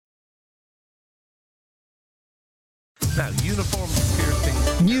Now, uniforms,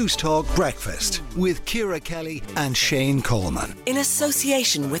 piercings. Newstalk Breakfast with Ciara Kelly and Shane Coleman. In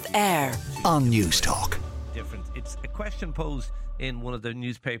association with AIR on Newstalk. Different. It's a question posed in one of the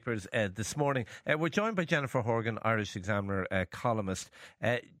newspapers this morning. We're joined by Jennifer Horgan, Irish Examiner columnist.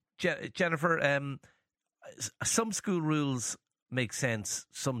 Jennifer, some school rules make sense,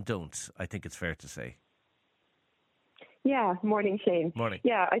 some don't. I think it's fair to say. Yeah, morning, Shane. Morning.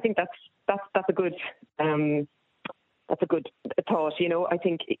 Yeah, I think that's a good thought. You know, I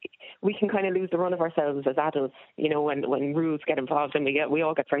think we can kind of lose the run of ourselves as adults. You know, when rules get involved, and we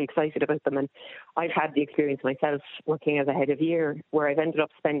all get very excited about them. And I've had the experience myself working as a head of year, where I've ended up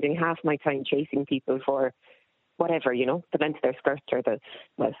spending half my time chasing people for whatever, you know, the length of their skirt or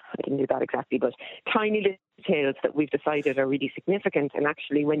I didn't do that exactly, but tiny little details that we've decided are really significant. And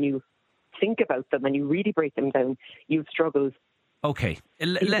actually, when you think about them and you really break them down, you've struggled. Okay,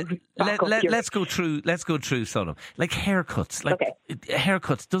 let's go through some of them. Like haircuts.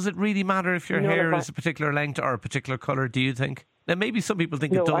 Haircuts. Does it really matter if your hair is a particular length or a particular colour, do you think? Now, maybe some people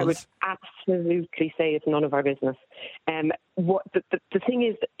think it does. No, I would absolutely say it's none of our business. The thing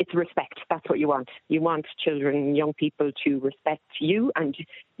is, it's respect. That's what you want. You want children, young people to respect you, and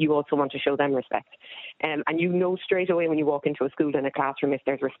you also want to show them respect. And you know straight away when you walk into a school and a classroom if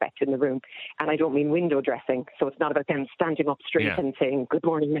there's respect in the room. And I don't mean window dressing. So it's not about them standing up straight and saying, "Good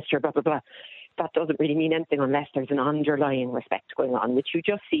morning, Mr. blah, blah, blah." That doesn't really mean anything unless there's an underlying respect going on, which you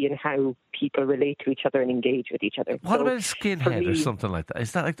just see in how people relate to each other and engage with each other. What about a skinhead or something like that?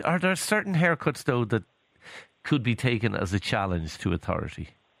 Is that are there certain haircuts, though, that could be taken as a challenge to authority?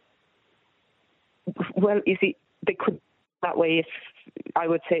 Well, you see, they could that way if, I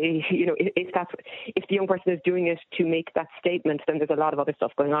would say, you know, if the young person is doing it to make that statement, then there's a lot of other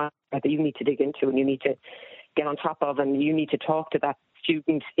stuff going on that you need to dig into and you need to get on top of, and you need to talk to that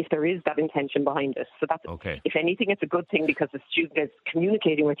student if there is that intention behind it. So that's, okay. If anything, it's a good thing because the student is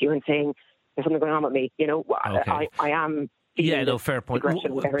communicating with you and saying, "There's something going on with me." You know, okay. I am. Yeah, no, fair point.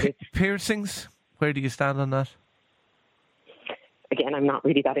 Piercings, where do you stand on that? Again, I'm not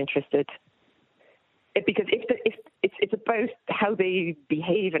really that interested. Because it's about how they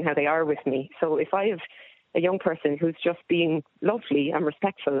behave and how they are with me. So if I have a young person who's just being lovely and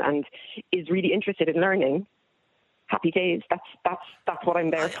respectful and is really interested in learning, happy days. That's what I'm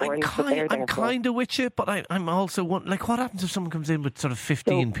there for. I'm kind of with you, but I'm also like, what happens if someone comes in with sort of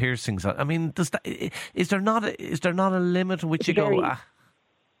 15 piercings? I mean, is there not a limit in which you go?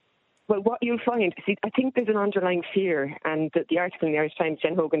 Well, what you'll find, see, I think there's an underlying fear, and the article in the Irish Times,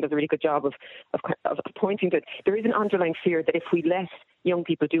 Jen Horgan does a really good job of pointing to it. There is an underlying fear that if we let young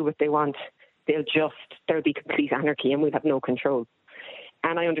people do what they want, there'll be complete anarchy and we'll have no control.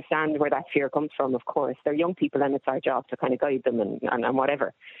 And I understand where that fear comes from, of course. They're young people and it's our job to kind of guide them and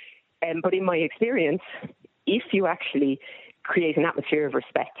whatever. But in my experience, if you actually create an atmosphere of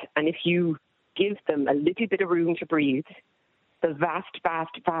respect and if you give them a little bit of room to breathe, the vast,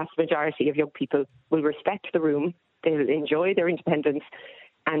 vast, vast majority of young people will respect the room. They'll enjoy their independence.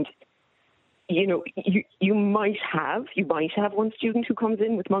 And, you know, you might have one student who comes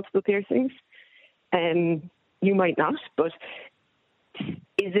in with multiple piercings. You might not, but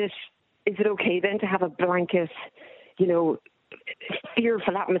is it okay then to have a blanket, you know,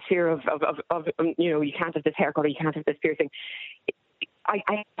 fearful atmosphere of you know, you can't have this haircut or you can't have this piercing?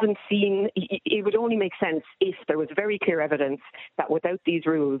 I haven't seen. It would only make sense if there was very clear evidence that without these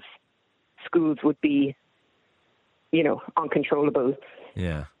rules, schools would be, you know, uncontrollable.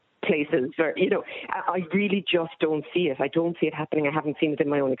 Yeah. Places, or, you know, I really just don't see it. I don't see it happening. I haven't seen it in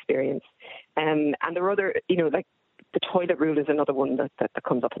my own experience. And there are other, you know, like the toilet rule is another one that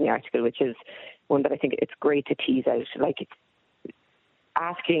comes up in the article, which is one that I think it's great to tease out. Like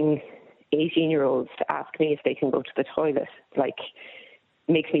asking 18-year-olds to ask me if they can go to the toilet, like,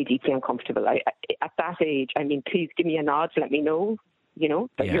 makes me deeply uncomfortable. At that age, I mean, please give me a nod to let me know, you know,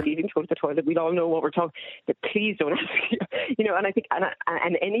 that you're leaving to go to the toilet. We all know what we're talking, but please don't ask, you know. And I think,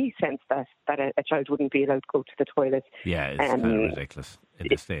 and any sense that a child wouldn't be allowed to go to the toilet. Yeah, it's kind of ridiculous in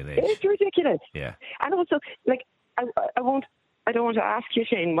this day and age. It's ridiculous. Yeah. And also, like, I don't want to ask you,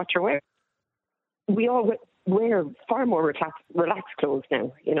 Shane, what you're wearing. We all wear far more relaxed clothes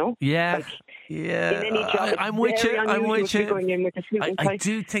now, you know? Yeah. Like, yeah. In any job, I'm with you. Going in with a suit and tie. I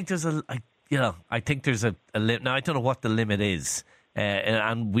do think there's I think there's a limit. Now, I don't know what the limit is.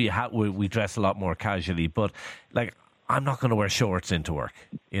 And we dress a lot more casually, but like, I'm not going to wear shorts into work.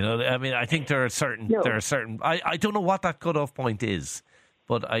 You know, I mean, I think there are certain, I don't know what that cutoff point is,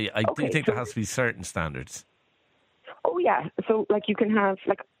 but I do think there has to be certain standards. Oh yeah. So like you can have,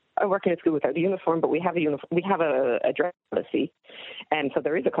 like, I work in a school without a uniform, but we have a dress policy, and so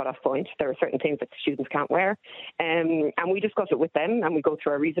there is a cut-off point. There are certain things that students can't wear, and we discuss it with them, and we go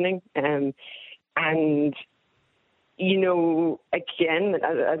through our reasoning, and again,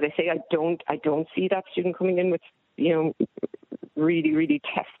 as I say, I don't see that student coming in with really, really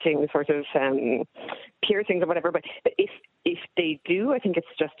testing sort of piercings or whatever. But if they do, I think it's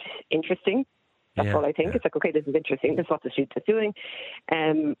just interesting. That's all I think. It's like, okay, this is interesting. This is what the student is doing.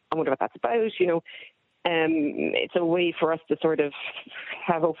 I wonder what that's about. It's a way for us to sort of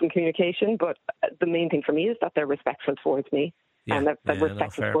have open communication. But the main thing for me is that they're respectful towards me and that they're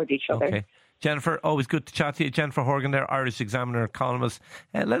respectful towards each other. Okay. Jennifer, always good to chat to you. Jennifer Horgan there, Irish Examiner columnist.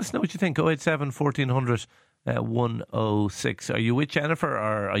 Let us know what you think. 087 1400 106. Are you with Jennifer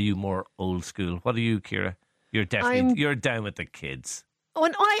or are you more old school? What are you, Ciara? You're definitely you're down with the kids.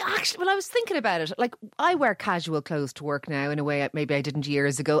 When I was thinking about it, like, I wear casual clothes to work now in a way maybe I didn't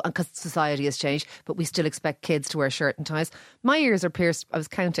years ago, and because society has changed, but we still expect kids to wear shirt and ties. My ears are pierced, I was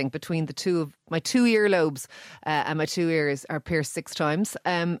counting, between the two of my 2 earlobes and my 2 ears are pierced 6 times.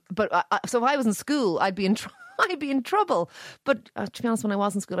 But so if I was in school, I'd be in trouble. But to be honest, when I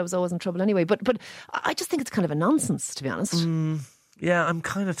was in school, I was always in trouble anyway. But I just think it's kind of a nonsense, to be honest. Yeah, I'm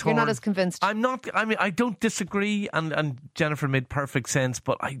kind of torn. You're not as convinced. I'm not. I mean, I don't disagree, and Jennifer made perfect sense.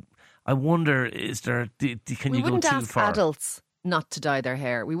 But I wonder, is there? Can you go too far? We wouldn't ask adults not to dye their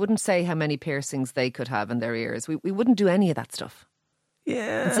hair. We wouldn't say how many piercings they could have in their ears. We wouldn't do any of that stuff.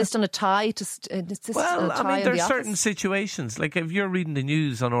 Yeah. Insist on a tie there's certain situations. Like if you're reading the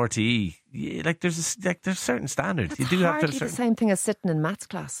news on RTE, there's certain standards. That's you do have to. The same thing as sitting in maths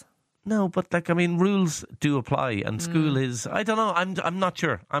class. No, but rules do apply, and school is. I don't know. I'm not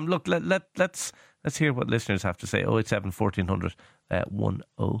sure. Let's hear what listeners have to say. 087 1400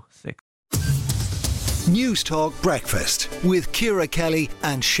 106. Newstalk Breakfast with Ciara Kelly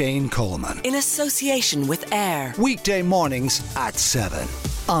and Shane Coleman. In association with AIR. Weekday mornings at 7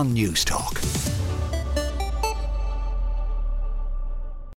 on Newstalk.